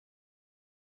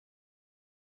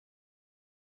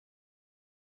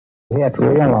We have to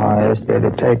realize that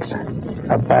it takes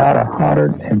about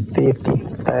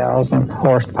 150,000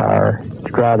 horsepower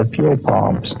to drive the fuel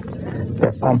pumps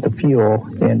that pump the fuel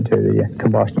into the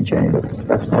combustion chamber,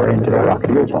 or into the rocket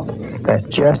fuel pump. That's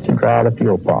just to drive the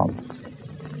fuel pump.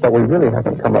 But we really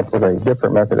haven't come up with a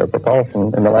different method of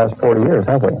propulsion in the last 40 years,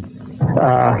 have we?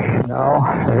 No,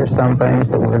 there's some things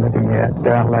that we're looking at,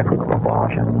 electric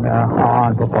propulsion,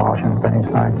 on propulsion, things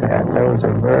like that. Those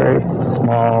are very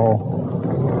small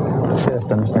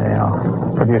systems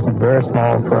now, producing very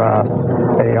small thrust.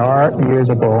 They are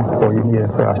usable where you need a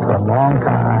thrust for a long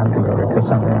time to go to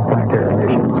some planetary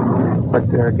missions. But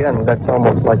there again, that's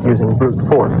almost like using brute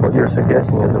force. What you're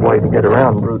suggesting is a way to get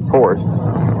around brute force.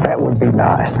 That would be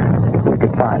nice if we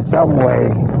could find some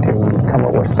way to come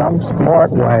up with some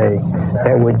smart way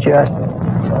that would just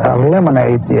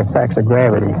eliminate the effects of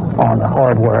gravity on the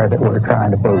hardware that we're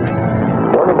trying to boost.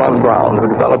 Werner von Braun, who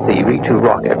developed the V-2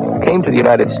 rocket, came to the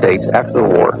United States after the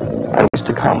war and was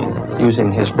to come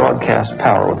using his broadcast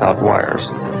power without wires,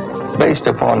 based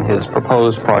upon his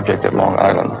proposed project at Long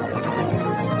Island.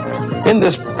 In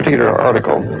this particular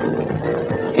article,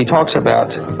 he talks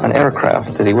about an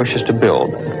aircraft that he wishes to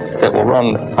build that will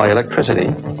run by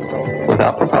electricity,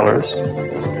 without propellers,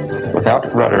 without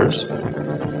rudders,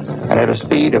 and at a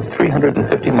speed of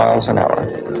 350 miles an hour.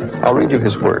 I'll read you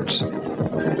his words.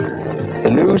 The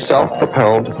new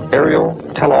self-propelled aerial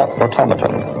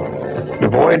teleautomaton,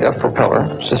 devoid of propeller,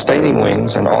 sustaining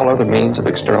wings, and all other means of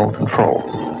external control.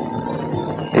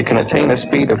 It can attain a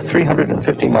speed of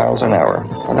 350 miles an hour,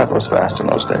 and that was fast in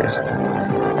those days,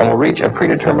 and will reach a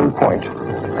predetermined point,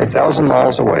 1,000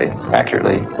 miles away,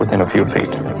 accurately within a few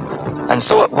feet. And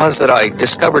so it was that I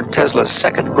discovered Tesla's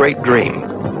second great dream,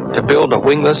 to build a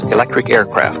wingless electric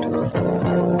aircraft.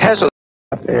 Tesla.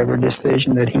 Every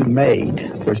decision that he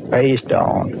made was based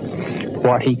on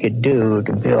what he could do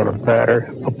to build a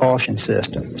better propulsion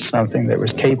system, something that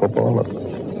was capable of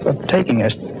taking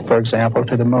us, for example,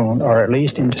 to the moon, or at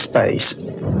least into space.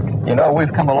 You know,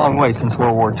 we've come a long way since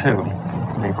World War II.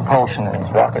 The propulsion in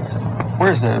these rockets.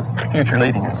 Where's the future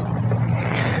leading us?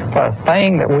 Well, the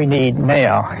thing that we need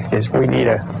now is we need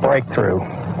a breakthrough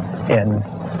in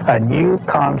a new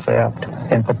concept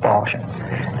in propulsion.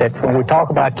 That when we talk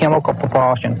about chemical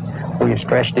propulsion, we've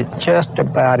stretched it just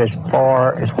about as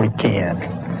far as we can.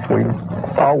 We've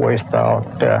always thought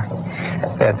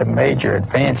that the major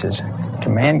advances to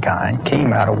mankind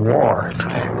came out of war.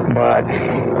 But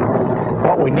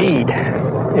what we need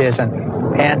is an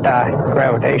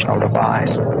anti-gravitational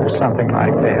device or something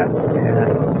like that.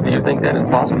 And do you think that is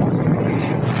possible?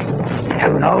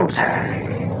 Who knows?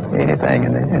 Anything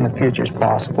in the future is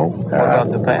possible. What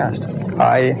about the past?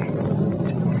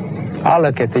 I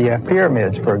look at the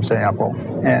pyramids, for example,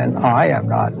 and I am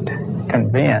not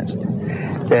convinced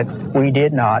that we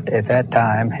did not at that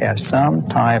time have some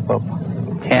type of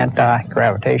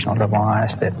anti-gravitational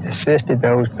device that assisted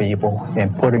those people in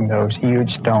putting those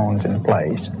huge stones in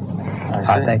place.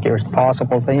 I think it was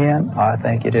possible then. I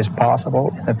think it is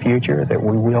possible in the future that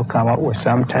we will come up with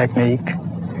some technique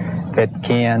that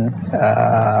can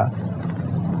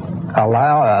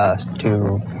allow us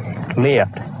to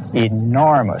lift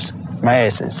enormous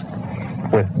masses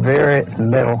with very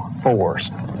little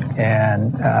force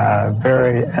and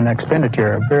an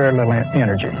expenditure of very little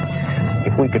energy.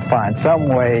 If we could find some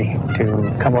way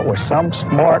to come up with some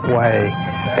smart way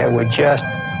that would just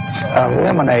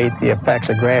eliminate the effects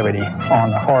of gravity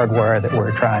on the hardware that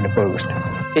we're trying to boost.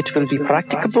 It will be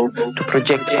practicable to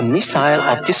project a missile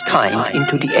of this kind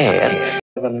into the air.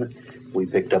 We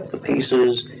picked up the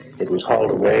pieces, it was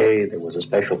hauled away, there was a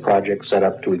special project set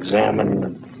up to examine,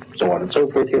 and so on and so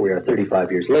forth. Here we are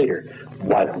 35 years later.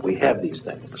 Why don't we have these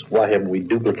things? Why haven't we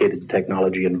duplicated the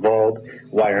technology involved?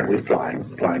 Why aren't we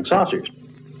flying saucers?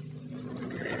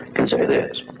 Consider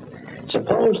this.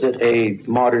 Suppose that a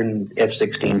modern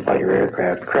F-16 fighter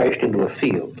aircraft crashed into a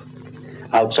field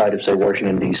outside of, say,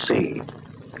 Washington, D.C.,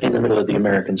 in the middle of the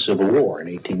American Civil War in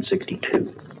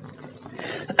 1862.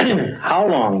 How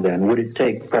long, then, would it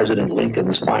take President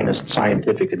Lincoln's finest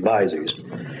scientific advisors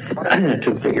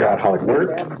to figure out how it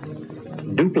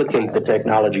worked, duplicate the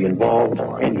technology involved,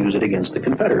 and use it against the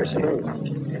Confederacy?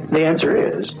 The answer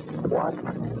is,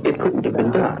 it couldn't have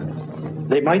been done.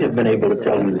 They might have been able to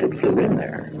tell you that it flew in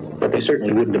there, but they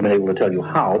certainly wouldn't have been able to tell you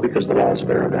how, because the laws of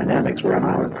aerodynamics were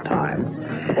unknown at the time.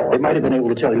 They might have been able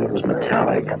to tell you it was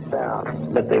metallic,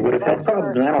 but they would have had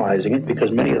problems analyzing it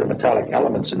because many of the metallic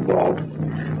elements involved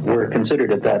were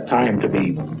considered at that time to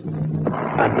be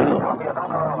unknown.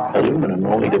 Aluminum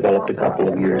only developed a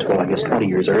couple of years, well, I guess 20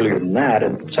 years earlier than that,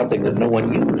 and something that no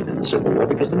one used in the Civil War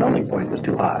because the melting point was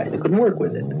too high. They couldn't work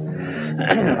with it.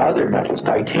 Other metals,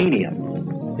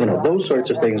 titanium, You know, those sorts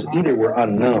of things either were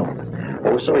unknown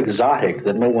or were so exotic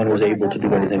that no one was able to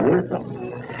do anything with them.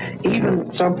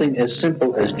 Even something as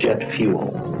simple as jet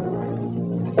fuel,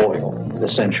 oil,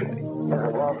 essentially,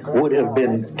 would have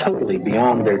been totally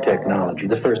beyond their technology.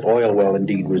 The first oil well,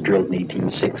 indeed, was drilled in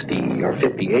 1860 or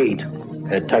 58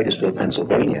 at Titusville,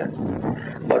 Pennsylvania.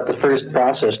 But the first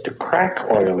process to crack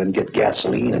oil and get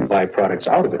gasoline and byproducts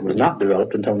out of it was not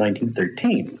developed until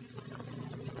 1913.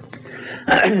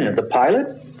 The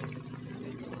pilot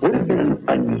would have been an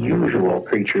unusual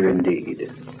creature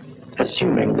indeed,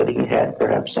 assuming that he had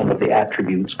perhaps some of the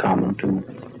attributes common to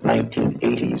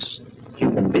 1980s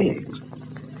human beings.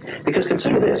 Because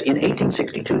consider this, in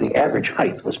 1862 the average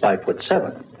height was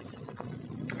 5'7".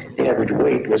 The average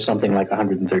weight was something like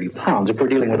 130 pounds. If we're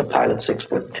dealing with a pilot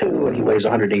 6'2" and he weighs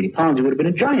 180 pounds, he would have been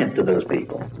a giant to those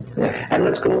people. Yeah. And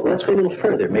let's go a little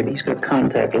further. Maybe he's got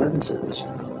contact lenses.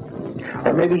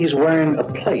 Or maybe he's wearing a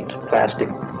plate, plastic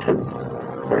tooth,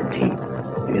 or teeth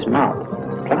in his mouth.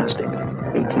 Plastic.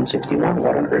 1861,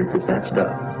 what on earth is that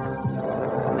stuff?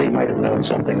 They might have known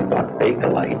something about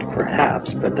Bakelite,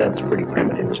 perhaps, but that's pretty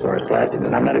primitive as far as plastic.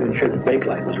 And I'm not even sure that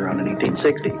Bakelite was around in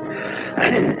 1860.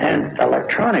 And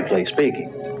electronically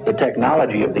speaking, the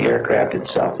technology of the aircraft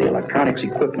itself, the electronics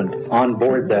equipment on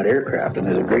board that aircraft, and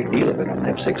there's a great deal of it on an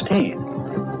F-16,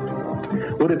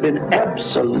 would have been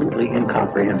absolutely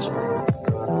incomprehensible.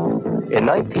 In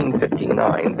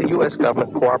 1959, the U.S.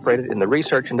 government cooperated in the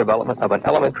research and development of an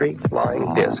elementary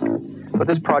flying disc, but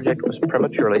this project was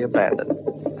prematurely abandoned.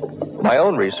 My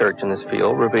own research in this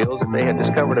field reveals that they had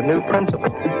discovered a new principle,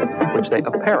 which they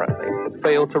apparently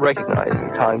failed to recognize in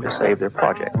time to save their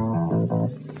project.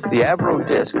 The Avro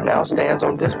disc now stands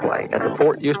on display at the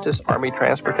Fort Eustis Army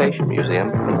Transportation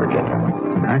Museum in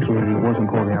Virginia. Actually, it wasn't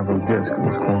called the Avro disc, it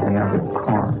was called the Avro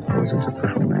car, was its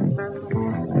official name.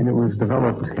 And it was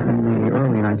developed in the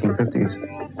early 1950s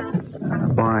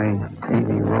by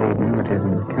A.V. Rowe Limited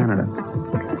in Canada.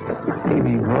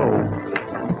 A.V. Rowe,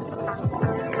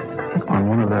 on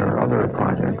one of their other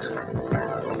projects,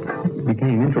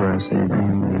 became interested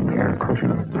in the air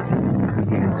cushion and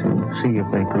began to see if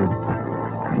they could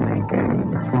make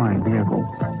a flying vehicle.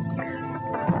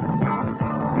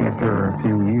 After a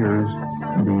few years,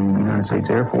 the United States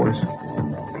Air Force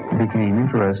became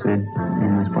interested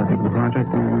in this particular project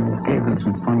and gave them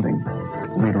some funding.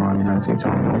 Later on, the United States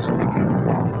Army also became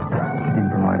involved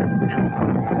and provided additional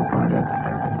funding for the project.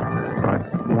 But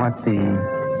what the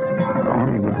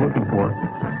Army was looking for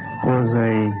was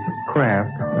a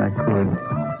craft that could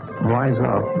rise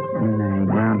up in a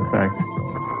ground effect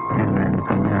and then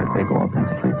from there take off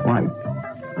into free flight.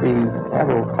 The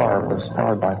Avro car was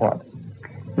powered by what?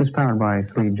 It was powered by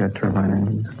 3 jet turbine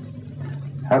engines.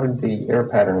 How did the air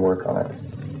pattern work on it?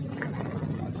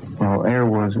 Well, air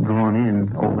was drawn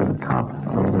in over the top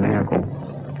of the vehicle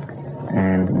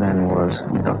and then was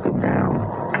ducted down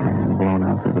and blown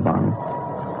out through the bottom.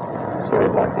 Sort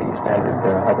of like the standard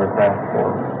hovercraft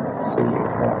for sea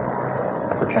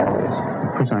for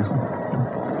channelways. Precisely.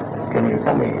 Can you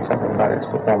tell me something about its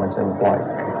performance in flight?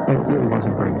 It really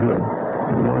wasn't very good.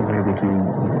 It was able to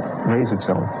raise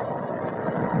itself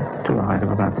to a height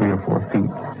of about 3 or 4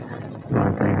 feet.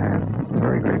 But they had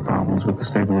very great problems with the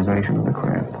stabilization of the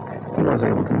craft. He was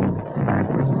able to move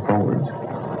backwards and forwards.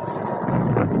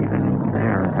 But even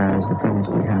there, as the films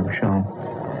that we have show,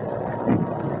 it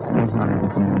was not able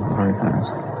to move very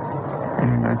fast.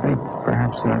 And I think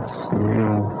perhaps that's the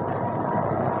real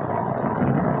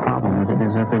problem with it,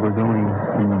 is that they were going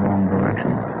in the wrong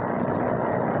direction.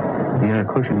 The air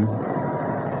cushion,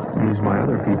 used by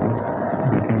other people,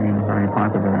 became very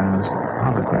popular as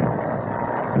hovercraft.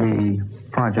 The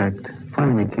project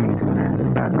finally came to an end in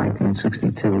about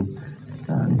 1962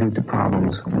 due to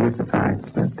problems with the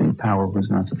fact that the power was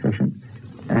not sufficient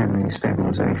and the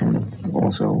stabilization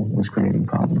also was creating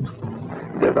problems.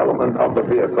 Development of the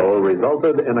vehicle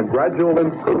resulted in a gradual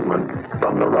improvement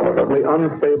from the relatively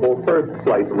unstable first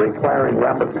flight requiring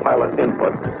rapid pilot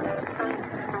input.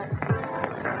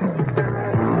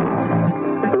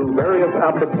 Various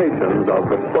applications of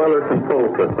the spoiler control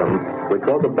system, which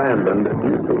was abandoned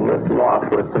due to lift loss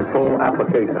with control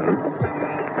applications,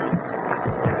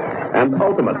 and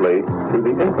ultimately to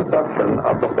the introduction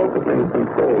of the focusing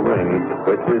control ring,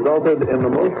 which resulted in the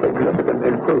most significant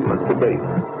improvement to date.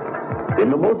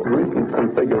 In the most recent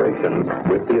configuration,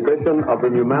 with the addition of the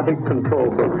pneumatic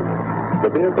control boost, the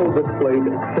vehicle displayed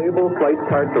stable flight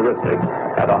characteristics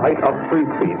at a height of 3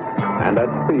 feet and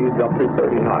at speeds up to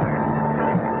 30 knots.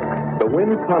 The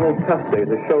wind tunnel test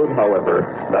data showed, however,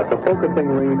 that the focusing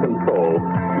ring control,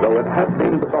 though it had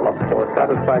been developed for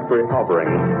satisfactory hovering,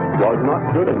 was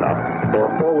not good enough for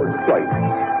forward flight,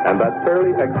 and that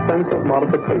fairly extensive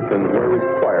modifications were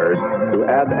required to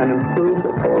add an improved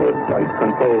forward flight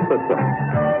control system.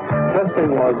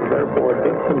 Testing was therefore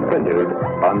discontinued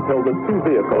until the two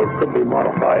vehicles could be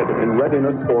modified in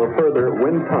readiness for further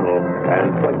wind tunnel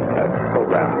and flight test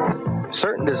programs.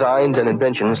 Certain designs and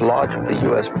inventions lodged with the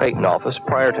U.S. Patent Office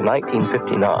prior to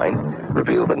 1959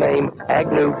 reveal the name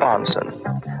Agnew Bonson,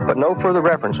 but no further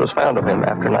reference was found of him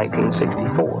after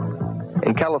 1964.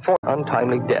 In California,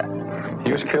 untimely death.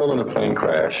 He was killed in a plane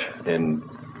crash in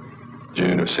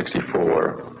June of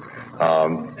 '64.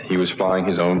 He was flying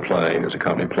his own plane. It was a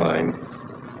company plane.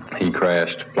 He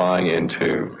crashed flying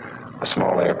into a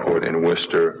small airport in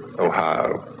Worcester,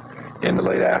 Ohio, in the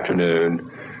late afternoon.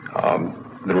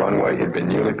 The runway had been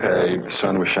newly paved. The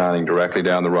sun was shining directly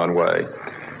down the runway.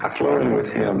 I flew in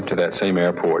with him to that same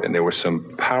airport, and there were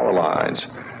some power lines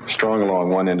strung along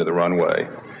one end of the runway.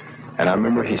 And I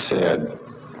remember he said,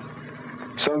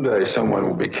 "Someday someone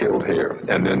will be killed here,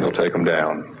 and then they'll take them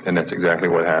down." And that's exactly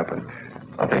what happened.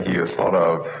 I think he was thought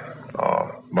of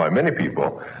by many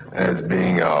people as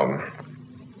being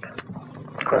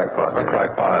Crackpot. a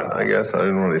crackpot, I guess. I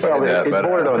didn't really say that. It but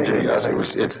bordered on I think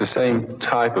genius. It's the same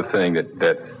type of thing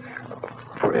that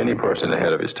for any person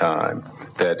ahead of his time,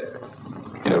 that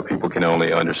people can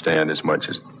only understand as much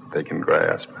as they can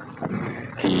grasp.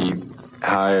 He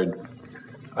hired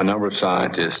a number of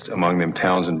scientists, among them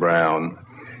Townsend Brown,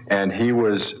 and he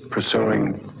was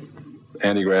pursuing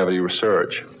anti-gravity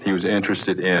research. He was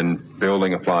interested in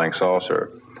building a flying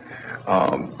saucer.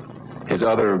 His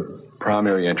other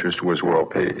primary interest was world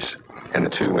peace, and the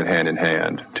two went hand in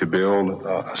hand, to build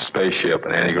a spaceship,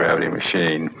 an anti-gravity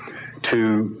machine,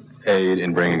 to aid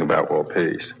in bringing about world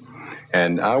peace.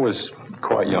 And I was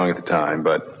quite young at the time,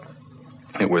 but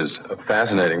it was a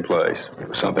fascinating place. It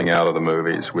was something out of the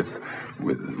movies with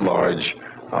large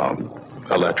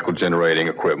electrical generating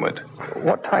equipment.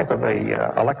 What type of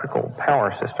a electrical power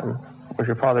system was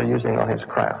your father using on his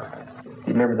craft? Do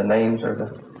you remember the names or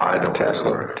the... I don't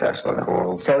Tesla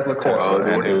coils. Tesla coils.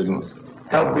 And Udens.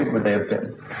 How big would they have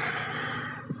been?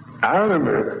 I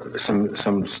remember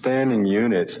some standing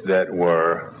units that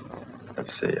were,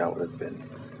 let's see, it would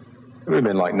have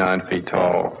been like 9 feet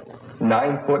tall.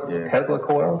 9-foot Tesla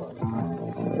coils?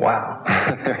 Wow.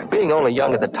 Being only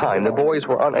young at the time, the boys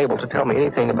were unable to tell me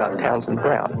anything about Townsend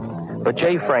Brown. But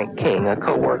J. Frank King, a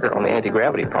co-worker on the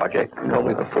anti-gravity project, told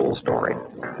me the full story.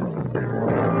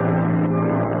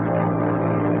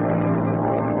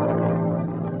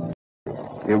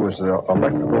 It was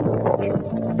electrical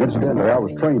propulsion. Incidentally, I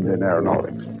was trained in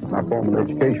aeronautics. My formal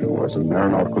education was in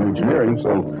aeronautical engineering,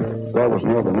 so that was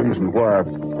another reason why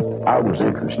I was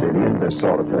interested in this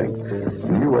sort of thing.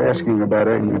 And you were asking about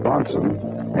Agnew Bonson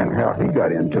and how he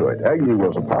got into it. Agnew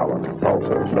was a pilot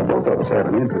also, so both of us had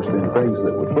an interest in things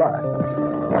that would fly.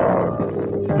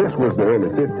 This was the early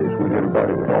 50s when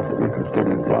everybody was awfully interested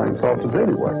in flying saucers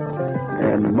anyway.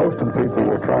 And most of the people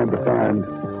were trying to find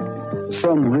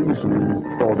some reason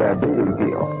for their being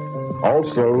here.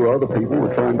 Also, other people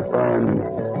were trying to find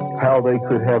how they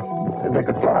could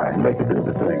fly and they could do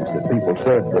the things that people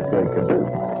said that they could do,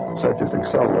 such as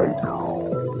accelerate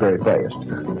very fast,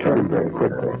 turn very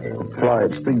quickly, fly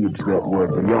at speeds that were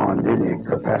beyond any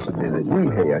capacity that we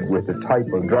had with the type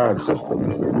of drive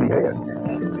systems that we had.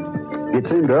 It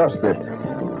seemed to us that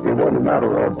it wasn't a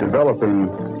matter of developing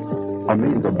a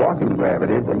means of blocking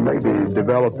gravity, but maybe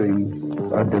developing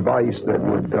a device that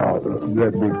would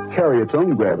carry its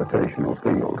own gravitational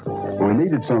field. We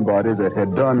needed somebody that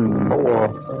had done more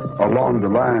along the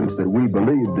lines that we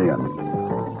believed in.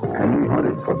 And we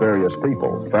hunted for various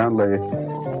people. Finally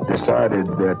decided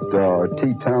that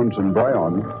T. Townsend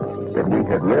Brown, that we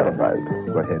had read about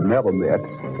but had never met,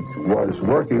 was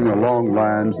working along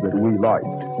lines that we liked.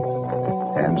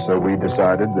 And so we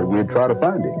decided that we'd try to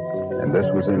find him. And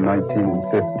this was in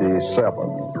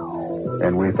 1957.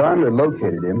 And we finally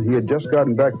located him. He had just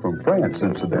gotten back from France,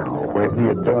 incidentally, where he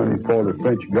had done for the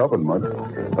French government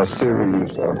a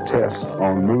series of tests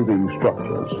on moving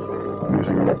structures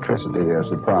using electricity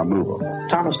as the prime mover.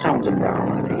 Thomas Townsend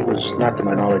Brown, he was not to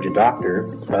my knowledge a doctor,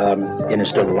 and is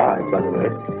still alive, by the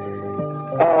way,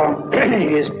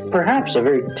 is perhaps a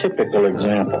very typical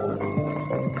example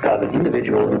of an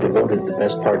individual who devoted the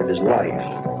best part of his life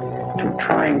to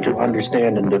trying to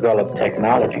understand and develop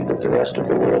technology that the rest of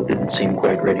the world didn't seem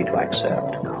quite ready to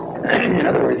accept. In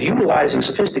other words, utilizing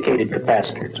sophisticated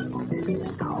capacitors,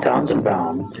 Townsend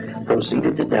Brown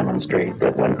proceeded to demonstrate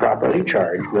that when properly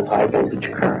charged with high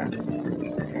voltage current,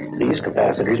 these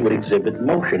capacitors would exhibit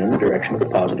motion in the direction of the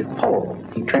positive pole.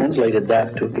 He translated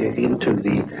that into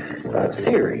the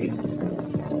theory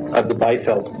of the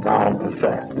Biefeld-Brown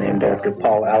effect, named after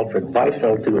Paul Alfred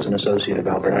Biefeld, who was an associate of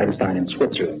Albert Einstein in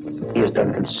Switzerland. He has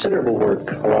done considerable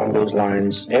work along those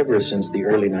lines ever since the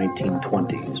early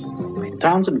 1920s.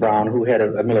 Townsend Brown, who had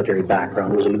a military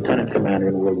background, was a lieutenant commander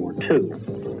in World War II,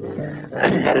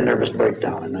 had a nervous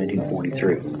breakdown in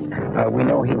 1943. We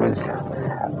know he was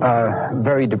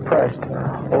very depressed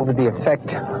over the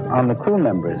effect on the crew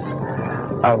members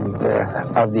of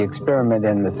the experiment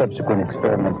and the subsequent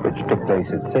experiment which took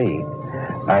place at sea.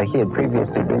 He had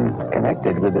previously been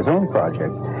connected with his own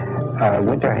project,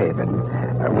 Winter Haven,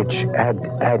 which had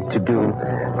to do,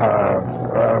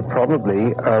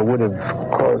 probably would have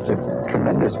caused a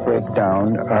tremendous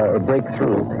breakdown, a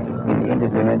breakthrough in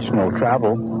interdimensional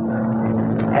travel,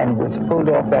 and was pulled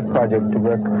off that project to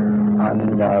work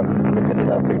on the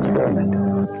Philadelphia experiment.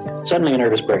 Suddenly a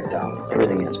nervous breakdown,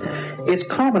 everything is. It's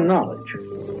common knowledge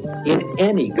in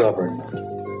any government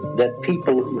that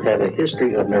people who have a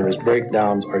history of nervous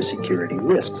breakdowns are security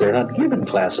risks. They're not given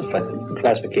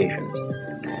classifications.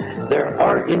 There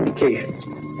are indications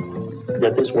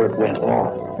that this work went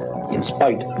on in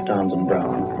spite of Townsend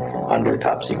Brown under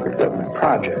top-secret government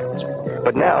projects.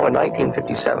 But now, in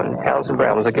 1957, Townsend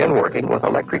Brown was again working with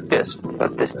electric discs,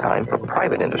 but this time for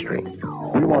private industry.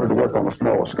 We wanted to work on a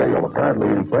smaller scale. Apparently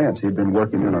in France, he'd been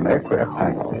working in an aircraft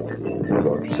hangar with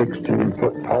a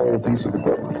 16-foot tall piece of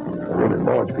equipment, a really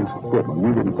large piece of equipment.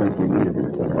 We didn't think we needed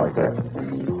anything like that.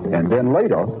 And then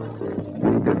later,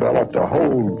 we developed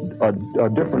a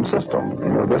different system. You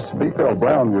know, this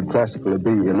Biefeld-Brown would classically be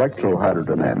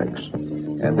electrohydrodynamics.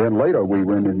 And then later we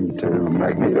went into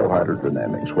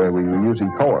magnetohydrodynamics, where we were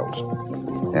using coils.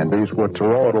 And these were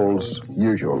toroidals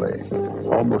usually,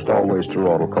 almost always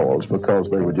toroidal coils,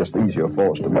 because they were just easier for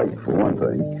us to make, for one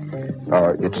thing.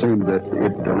 It seemed that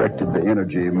it directed the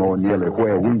energy more nearly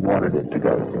where we wanted it to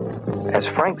go. As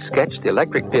Frank sketched the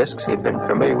electric discs he'd been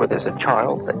familiar with as a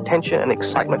child, the tension and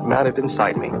excitement mounted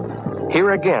inside me.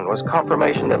 Here again was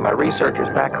confirmation that my researchers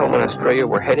back home in Australia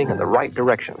were heading in the right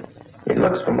direction. It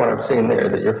looks from what I've seen there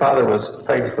that your father was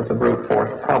faced with the brute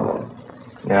force problem.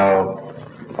 Now,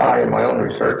 I, in my own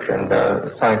research, and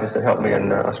scientists that helped me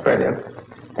in Australia,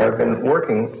 have been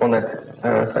working on that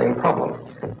same problem.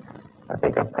 I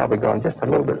think I've probably gone just a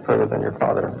little bit further than your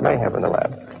father may have in the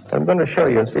lab. I'm going to show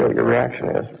you and see what your reaction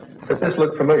is. Does this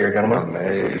look familiar, gentlemen?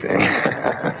 Amazing.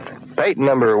 Fate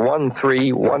number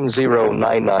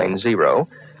 1310990,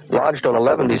 lodged on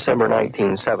 11 December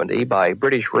 1970 by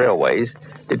British Railways,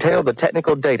 detailed the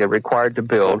technical data required to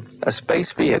build a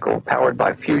space vehicle powered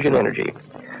by fusion energy.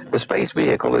 The space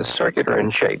vehicle is circular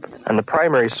in shape, and the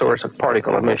primary source of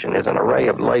particle emission is an array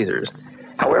of lasers.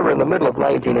 However, in the middle of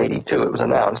 1982, it was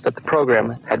announced that the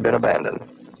program had been abandoned.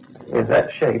 Is that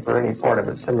shape or any part of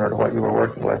it similar to what you were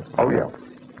working with? Oh, yeah.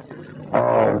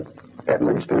 At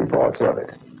least 3 parts of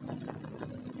it.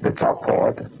 The top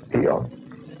part here.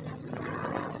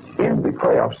 In the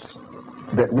crafts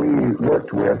that we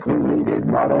worked with, we needed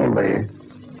not only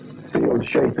field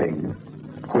shaping,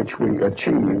 which we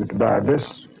achieved by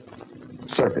this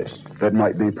surface that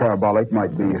might be parabolic,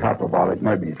 might be hyperbolic,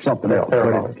 might be something else,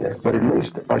 but at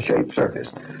least a shaped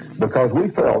surface, because we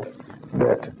felt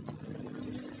that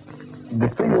the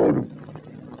field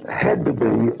had to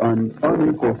be an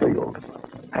unequal field.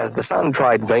 As the sun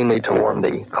tried vainly to warm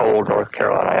the cold North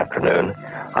Carolina afternoon,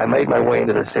 I made my way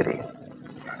into the city.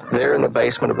 There in the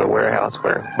basement of the warehouse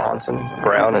where Monson,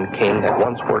 Brown, and King had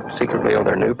once worked secretly on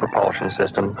their new propulsion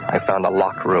system, I found a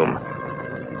locked room.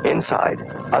 Inside,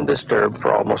 undisturbed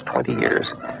for almost 20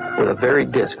 years, were the very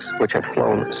discs which had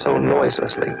flown so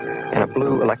noiselessly in a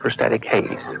blue electrostatic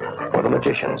haze for the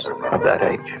magicians of that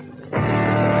age.